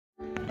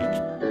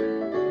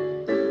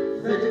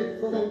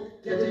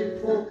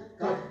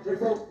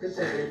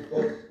city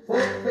folk.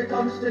 Folk for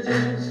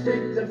Constitution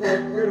Street and folk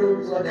for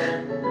Roseland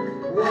End.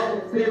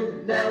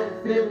 Wallfield,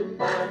 Nellfield,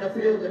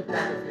 Manorfield and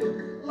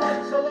Canterfield.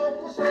 Lots of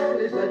local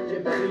stories that you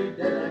may read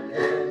in a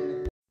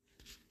ken.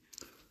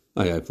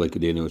 Hi, I've like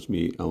today now it's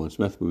me, Alan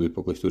Smith. We'll be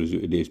publishing stories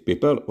out today's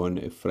paper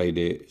on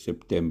Friday,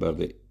 September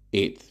the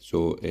 8th.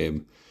 So,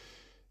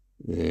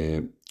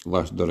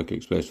 last Doric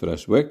Express for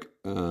this week,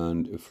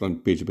 and the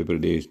front page of the paper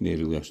today is not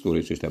really a story,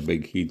 it's just a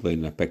big headline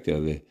and a picture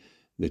of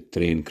the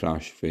train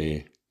crash for,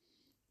 it's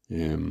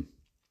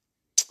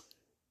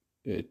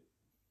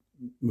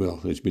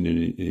been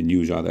in the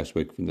news this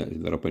week,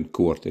 they're up in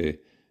court,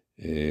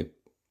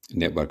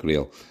 Network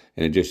Rail,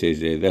 and it just says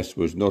this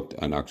was not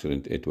an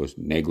accident, it was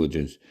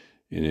negligence,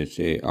 and it's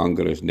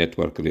Angere's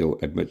Network Rail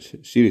admits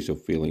series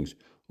of failings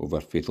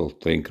over fatal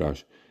train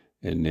crash,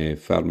 and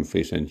firm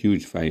facing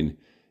huge fine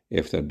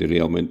after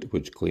derailment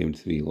which claimed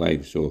 3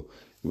 lives. So,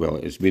 well,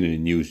 it's been in the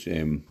news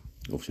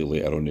obviously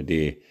later on the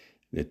day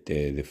that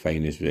the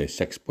fine is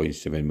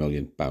 £6.7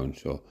 million.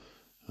 So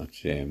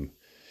that's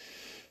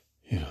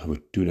about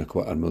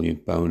 £2.25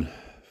 million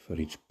for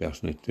each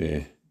person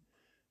that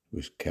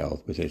was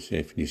killed. But it's,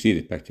 if you see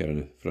the picture on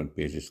the front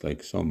page, it's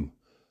like some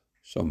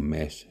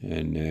mess,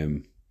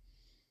 and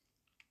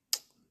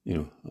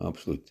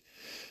absolute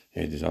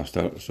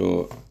disaster.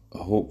 So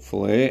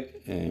hopefully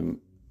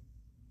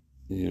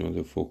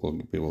the folk will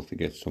be able to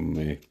get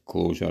some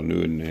closure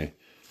now, and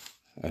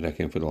I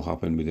reckon what'll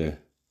happen with the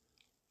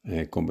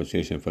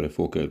compensation for the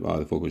folk that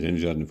was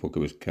injured and the folk that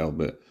was killed,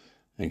 but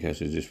I think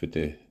this is just what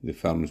the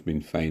firm's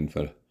been fined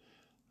for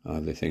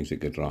the things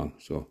that got wrong.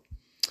 So,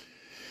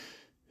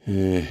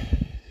 it's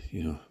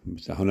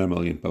 £100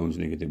 million and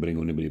they get to bring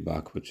anybody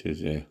back, which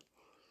is,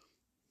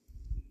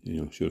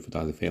 sure for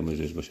all the families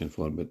is wishing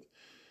for, but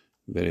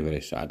very,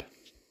 very sad.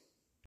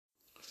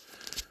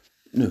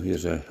 Now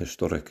here's a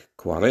historic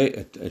quarry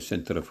at a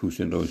centre of House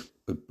and Rose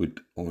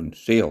put on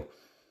sale.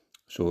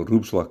 So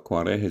Rubsla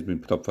Quarry has been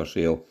put up for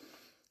sale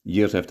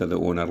years after the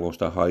owner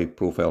lost a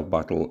high-profile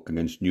battle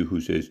against new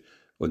houses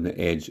on the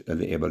edge of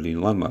the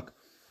Aberdeen landmark.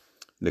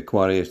 The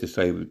quarry is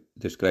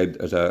described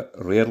as a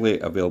rarely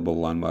available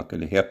landmark in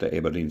the heart of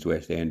Aberdeen's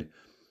West End,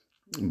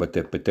 but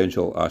the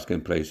potential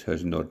asking price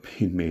has not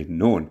been made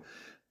known.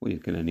 Well, you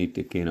kind of need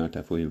to ken that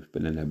if we've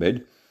been in a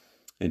bid.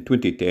 In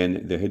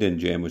 2010, the hidden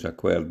gem was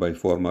acquired by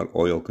former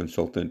oil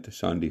consultant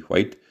Sandy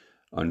White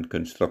and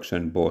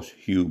construction boss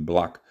Hugh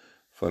Black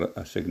for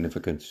a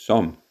significant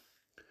sum.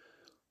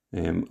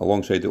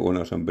 Alongside the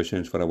owner's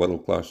ambitions for a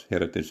world-class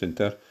heritage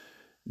centre,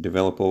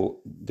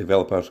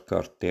 developers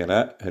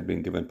Carterra had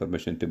been given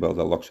permission to build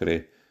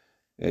luxury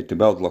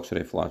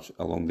flats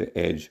along the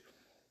edge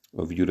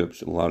of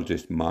Europe's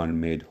largest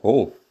man-made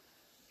hole.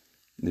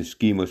 The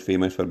scheme was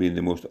famous for being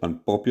the most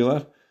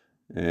unpopular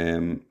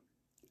in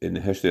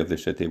the history of the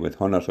city, with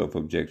hundreds of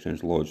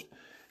objections lodged.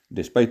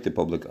 Despite the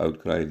public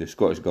outcry, the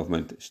Scottish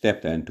Government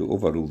stepped in to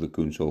overrule the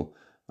council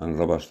and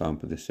rubber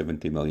stamp the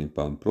 £70 million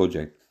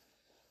project.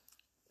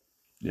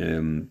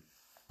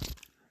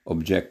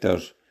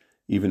 Objectors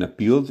even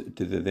appealed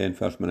to the then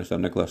First Minister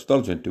Nicola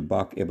Sturgeon to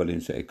back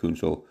Aberdeen City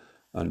Council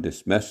and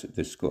dismiss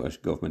the Scottish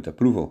Government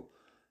approval.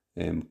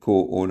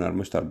 Co-owner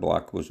Mr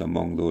Black was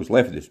among those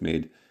left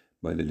dismayed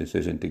by the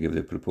decision to give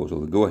the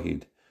proposal the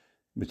go-ahead.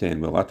 But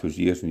then, that was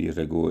years and years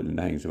ago, and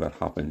nothing's ever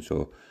happened,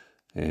 so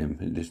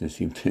it doesn't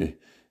seem to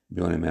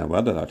be on my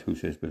word of that, who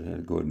says,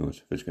 but God knows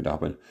if it's going to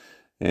happen.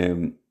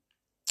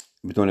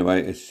 But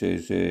anyway, it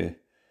says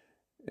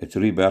its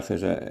rebirth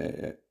as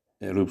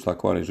Rubsla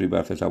Quarry's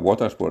rebirth as a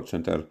water sports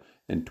centre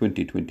in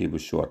 2020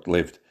 was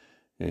short-lived.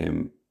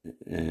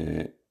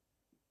 It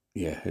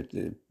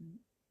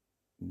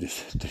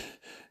just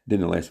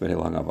didn't last very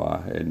long of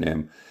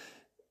and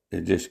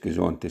it just goes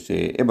on to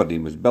say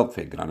Aberdeen was built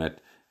for granite,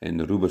 and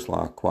the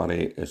Rubsla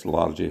Quarry is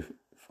largely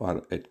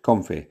for it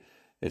comfy.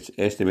 It's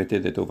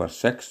estimated that over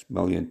 6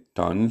 million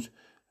tonnes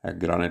of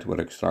granite were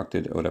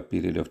extracted over a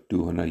period of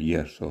 200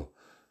 years. So,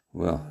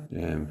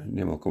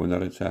 name come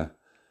there, it's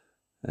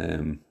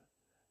the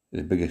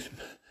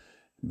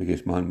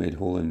biggest man-made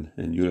hole in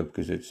Europe,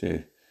 because it's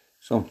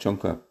some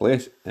chunk of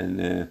place,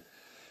 and if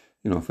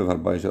whoever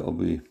buys it it'll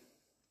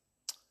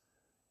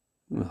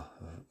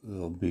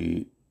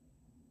be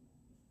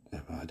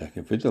I don't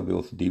think they'll be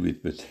able to deal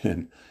with, but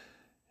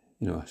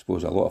I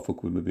suppose a lot of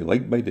folk would maybe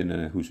like Biden,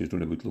 and who's just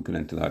about looking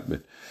into that,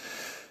 but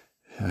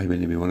I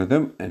wouldn't be one of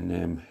them,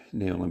 and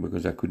not only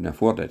because I couldn't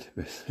afford it,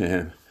 but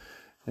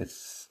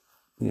it's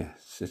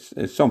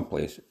some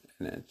place,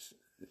 and it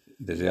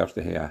deserves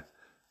to have,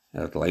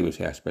 it'll always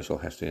have a special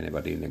history in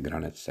Aberdeen, the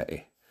Granite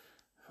City,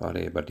 for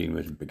Aberdeen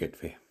was bigot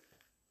for.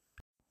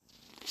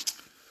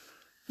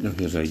 Now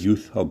here's a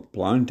youth hub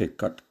plan to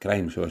cut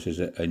crime. So this is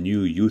a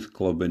new youth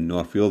club in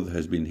Northfield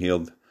has been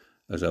hailed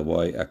as a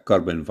way of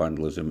curbing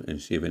vandalism and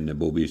saving the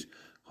bobbies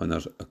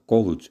hunters of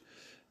colwoods.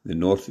 The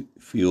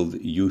Northfield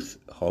Youth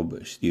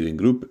Hub Steering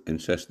Group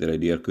insists their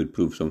idea could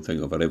prove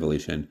something of a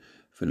revelation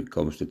when it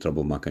comes to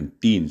troublemaking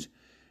teens.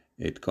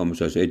 It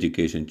comes as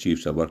education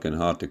chiefs are working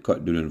hard to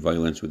cut down on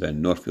violence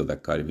within Northfield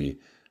Academy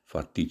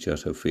for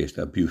teachers who faced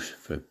abuse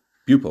from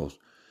pupils.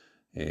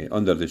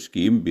 Under the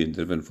scheme being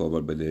driven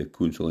forward by the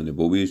council and the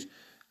bobbies,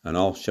 an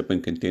all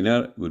shipping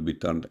container would be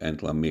turned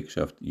into a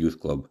makeshift youth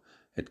club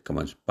at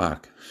Cummins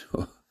Park.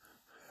 So,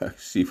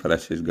 see for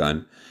this is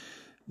gone.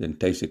 Then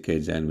entice the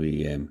kids in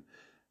with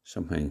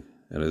something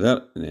or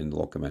other, and then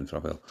lock them in for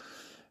a while.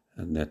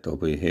 And that'll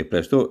be, hey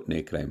presto,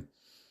 no crime.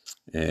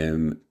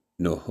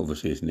 No,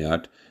 obviously it's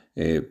not.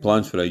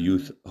 Plans for a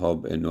youth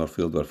hub in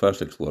Northfield were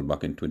first explored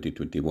back in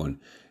 2021,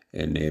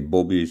 and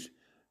bobbies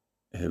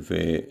have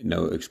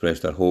now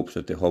expressed their hopes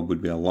that the hub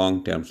would be a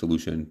long-term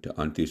solution to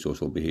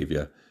anti-social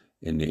behaviour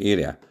in the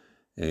area.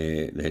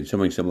 They had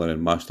something similar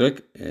in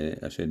Maastricht.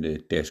 I said the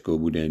Tesco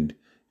Wood End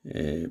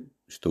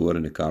store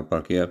in the car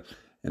park here,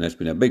 and it's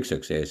been a big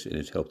success, and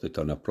it's helped to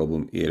turn a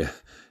problem area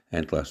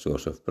into a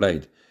source of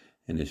pride.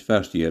 In his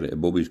first year at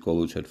Bobby's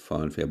College had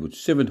found for about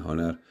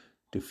 700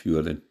 to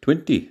fewer than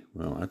 20.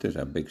 Well, that is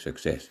a big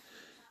success.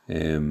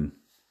 So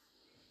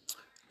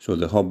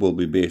the hub will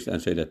be based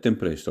inside a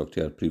temporary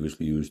structure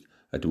previously used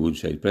at the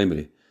Woodside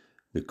Primary.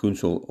 The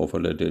council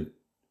offered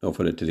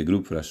it to the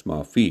group for a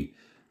small fee.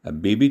 A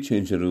baby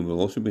changing room will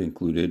also be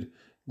included,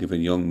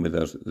 giving young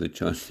mothers the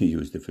chance to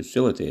use the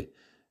facility.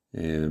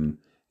 In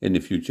the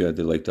future,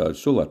 they like to add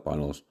solar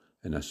panels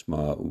and a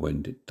small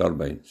wind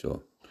turbine.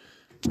 So,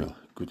 well,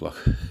 good luck.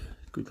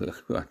 Good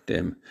luck with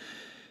that.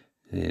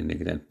 And they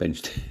get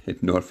pinched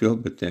at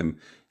Northfield, but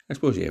I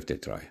suppose you have to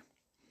try.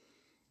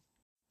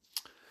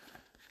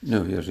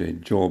 Now here's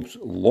jobs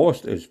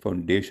lost as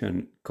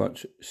foundation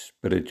cuts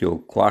spiritual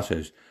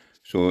classes.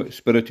 So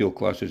spiritual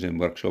classes and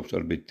workshops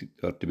are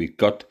to be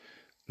cut,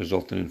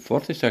 resulting in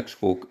 46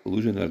 folk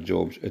losing their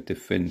jobs at the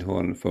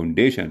Findhorn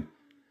Foundation.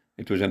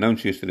 It was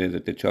announced yesterday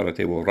that the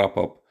charity will wrap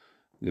up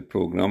the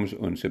programmes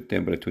on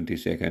September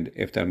 22nd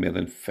after more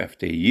than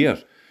 50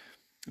 years.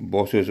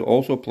 Bosses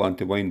also plan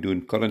to wind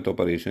down current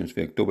operations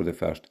for October the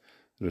 1st,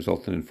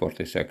 resulting in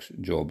 46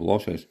 job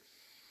losses.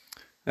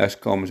 This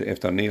comes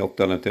after no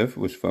alternative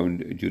was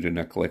found during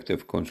a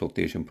collective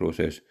consultation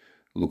process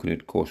looking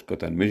at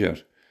cost-cutting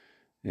measures.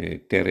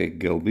 Terry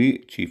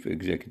Gilby, Chief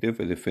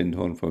Executive of the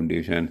Findhorn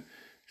Foundation,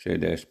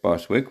 said this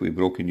past week we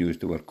broke news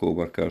to our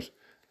co-workers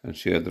and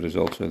shared the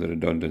results of the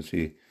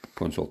redundancy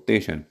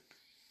consultation.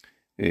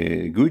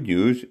 Good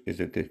news is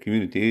that the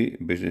community,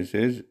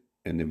 businesses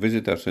and the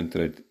visitor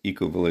centre at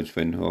Eco Village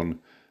Findhorn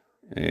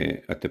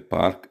at the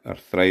park are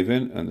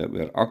thriving, and that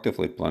we are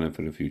actively planning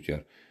for the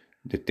future,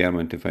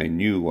 determined to find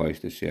new ways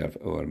to serve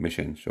our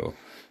mission. So,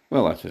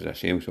 well, that's a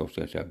shame. So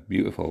it's a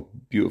beautiful,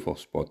 beautiful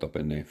spot up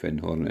in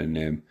Findhorn,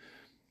 and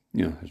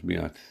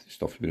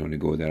stuff's been on the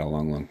go there a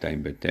long, long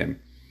time. But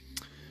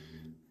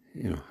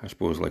I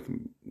suppose like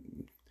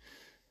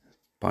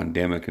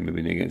pandemic and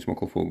maybe not getting some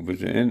local folk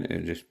visiting,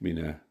 it's just been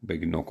a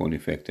big knock-on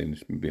effect, and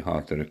it's maybe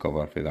hard to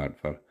recover for that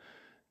for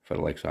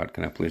like that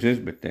kind of places.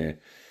 But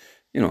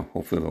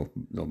hopefully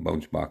they'll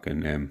bounce back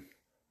and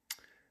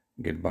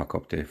get back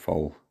up to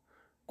full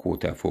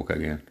quota of folk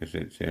again, because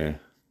it's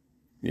like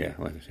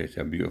I say, it's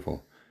a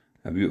beautiful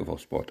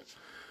spot.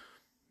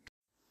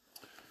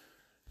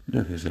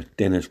 Now there's a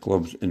tennis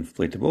club's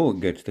inflatable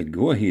gets the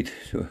go ahead,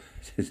 so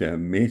this is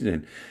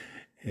amazing.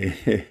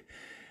 It's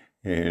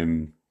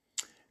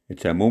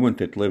a moment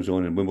that lives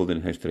on in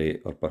Wimbledon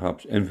history, or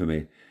perhaps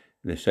infamy,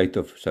 the sight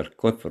of Sir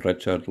Cliff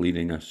Richard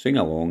leading a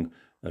sing-along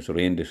as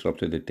rain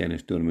disrupted the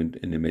tennis tournament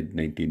in the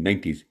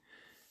mid-1990s.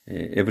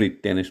 Every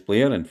tennis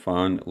player and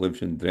fan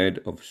lives in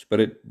dread of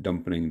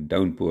spirit-dampening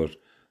downpours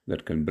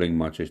that can bring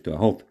matches to a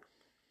halt.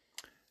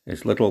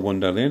 It's little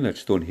wonder then that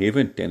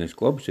Stonehaven Tennis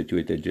Club,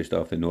 situated just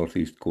off the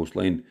northeast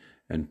coastline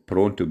and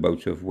prone to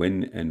bouts of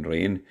wind and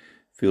rain,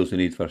 feels the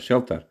need for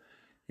shelter.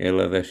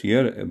 Earlier this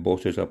year,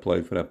 bosses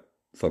applied for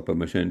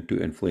permission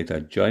to inflate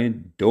a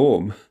giant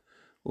dome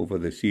over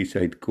the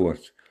seaside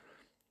courts,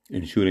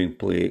 ensuring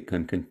play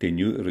can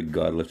continue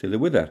regardless of the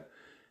weather.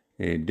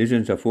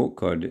 Dozens of folk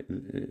called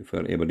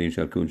for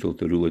Aberdeenshire Council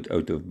to rule it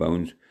out of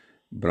bounds,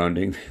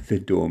 branding the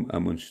dome a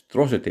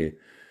monstrosity.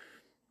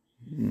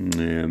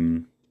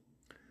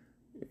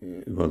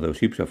 Well, there was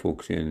heaps of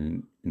folk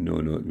saying, no,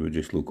 it would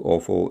just look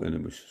awful, and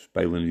it was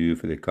spoiling view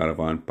for the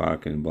caravan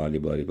park, and blah, blah,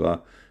 blah,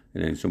 blah.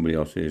 And then somebody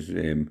else says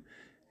it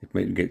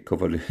might get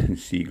covered in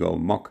seagull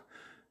muck,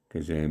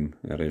 because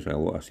there is a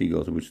lot of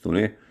seagulls at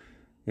Woodstone.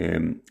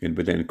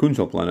 But then the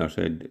council planner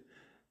said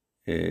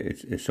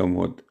it's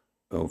somewhat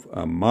of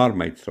a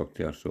marmite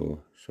structure,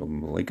 so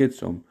some like it,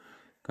 some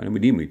kind of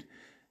redeem it.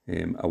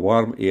 A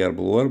warm air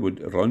blower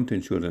would run to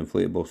ensure the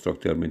inflatable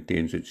structure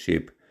maintains its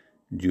shape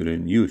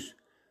during use.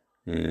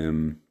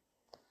 And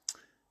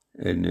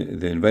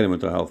the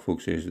environmental health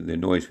folk says the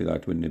noise for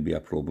that wouldn't be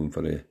a problem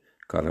for the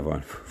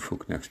caravan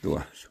folk next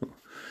door. So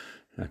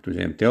that was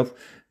health.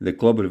 The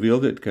club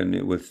revealed it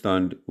can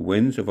withstand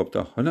winds of up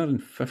to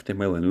 150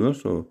 mile an hour,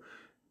 so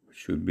it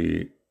should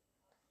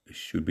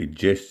be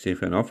just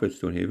safe enough at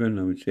Stonehaven,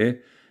 I would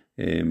say.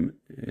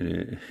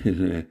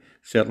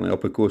 Certainly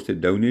up the coast at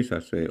Downies,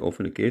 that's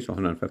often the case,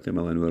 150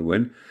 mile an hour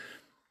wind.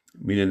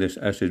 Meaning this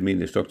means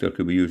the structure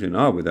could be used in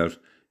our weathers,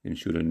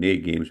 ensuring no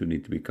games would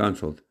need to be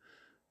cancelled.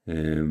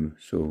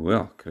 So,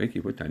 well, crikey,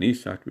 what a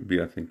nice that would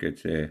be. I think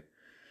it's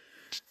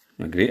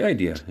a great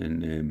idea,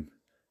 and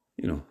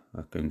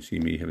I can see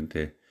me having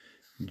to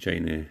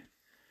join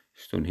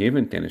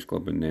Stonehaven Tennis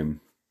Club and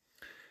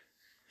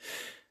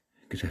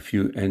get a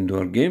few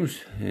indoor games,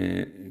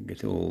 get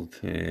the old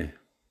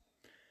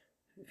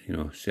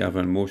serve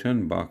in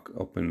motion back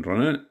up and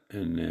running,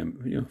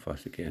 and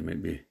fast again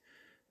might be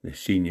the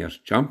seniors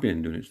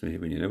champion doing it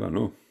Stonehaven, you never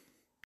know.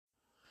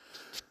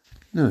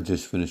 Now,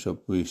 just finish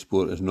up with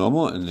sport as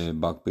normal, and the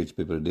back page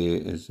paper today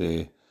is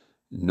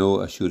no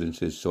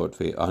assurances sought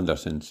for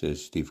Anderson,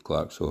 says Steve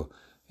Clark. So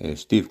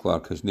Steve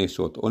Clark has no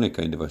sought any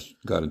kind of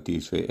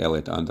guarantees for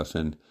Elliot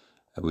Anderson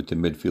about the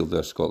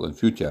midfielder Scotland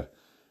future.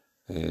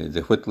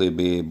 The Whitley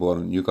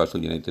Bay-born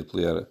Newcastle United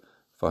player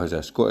for his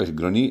Scottish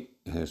Grunney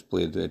has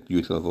played at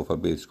youth level for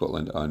both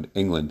Scotland and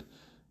England.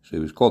 So he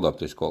was called up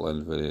to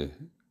Scotland for the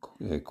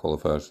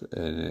qualifiers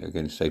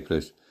against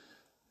Cyprus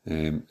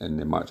in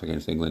the match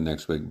against England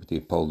next week, but he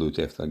pulled out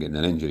after getting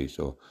an injury.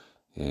 So,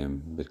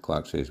 but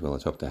Clark says, well,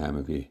 it's up to him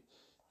if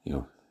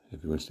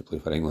he wants to play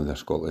for England or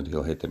Scotland,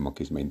 he'll hit to muck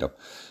his mind up.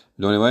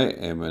 But anyway,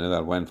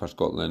 another win for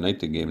Scotland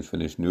tonight. The game's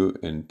finished now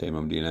in time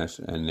of DNS,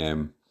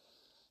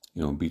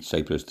 and beat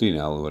Cyprus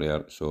 3-0 over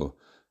there. So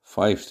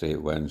 5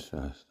 straight wins.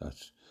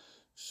 That's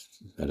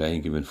I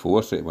think even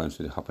 4 straight wins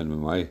that happened in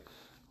my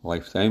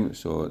lifetime.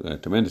 So a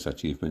tremendous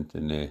achievement,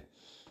 and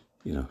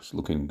it's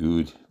looking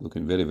good,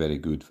 looking very, very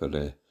good for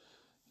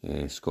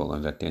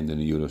Scotland attending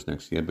the Euros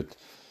next year. But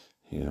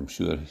I'm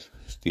sure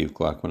Steve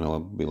Clark will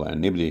be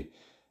letting nobody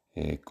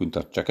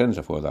counter chickens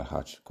before they're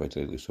hatched, quite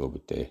rightly so.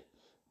 But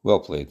well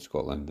played,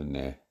 Scotland,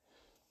 and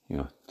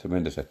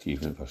tremendous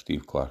achievement for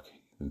Steve Clark.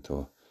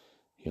 Until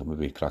he'll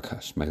maybe crack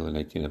a smile at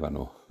night, you never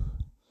know.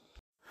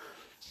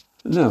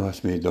 Now,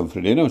 that's me done for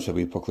today now. So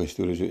we publish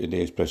stories out of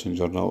today's Pressing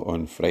Journal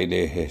on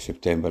Friday,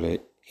 September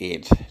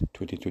 8th,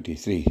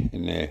 2023.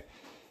 And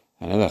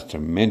another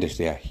tremendous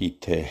day of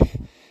heat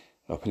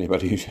up in the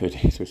Barrios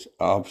today. It was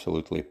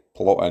absolutely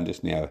plotting,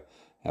 just now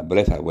a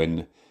breath of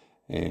wind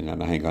and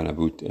nothing on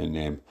about.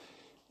 And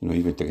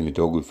even taking the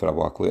dog out for a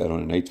walk later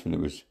on the night when it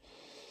was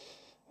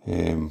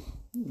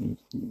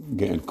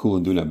getting cool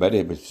and doing a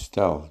bit, but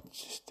still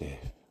just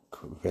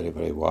very,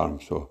 very warm.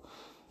 So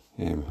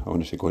I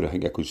honestly God, I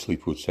think I could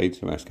sleep outside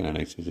some of this kind of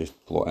nights, so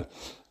just plotting.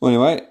 Well,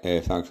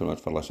 anyway, thanks so much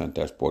for listening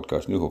to this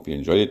podcast. I hope you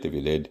enjoyed it. If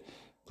you did,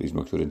 please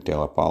make sure and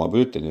tell a pal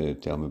about it,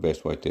 and tell them the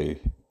best way to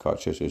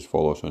catch us is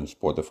follow us on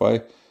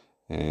Spotify,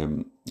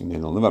 and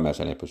then they'll never miss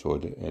an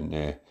episode, and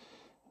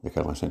they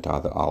can listen to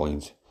other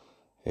aliens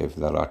if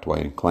they're that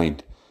way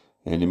inclined.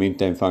 In the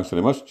meantime, thanks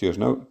very much. Cheers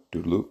now.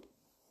 Toodaloo.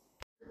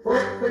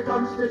 Fuck the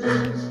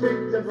Constitution,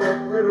 speak the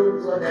fuck the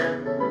rules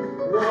again.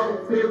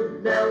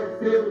 Wallfield,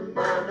 Nellfield,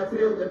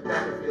 Manorfield and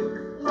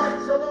Canterfield.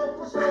 Lots of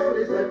local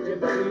stories that you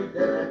made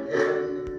in a can.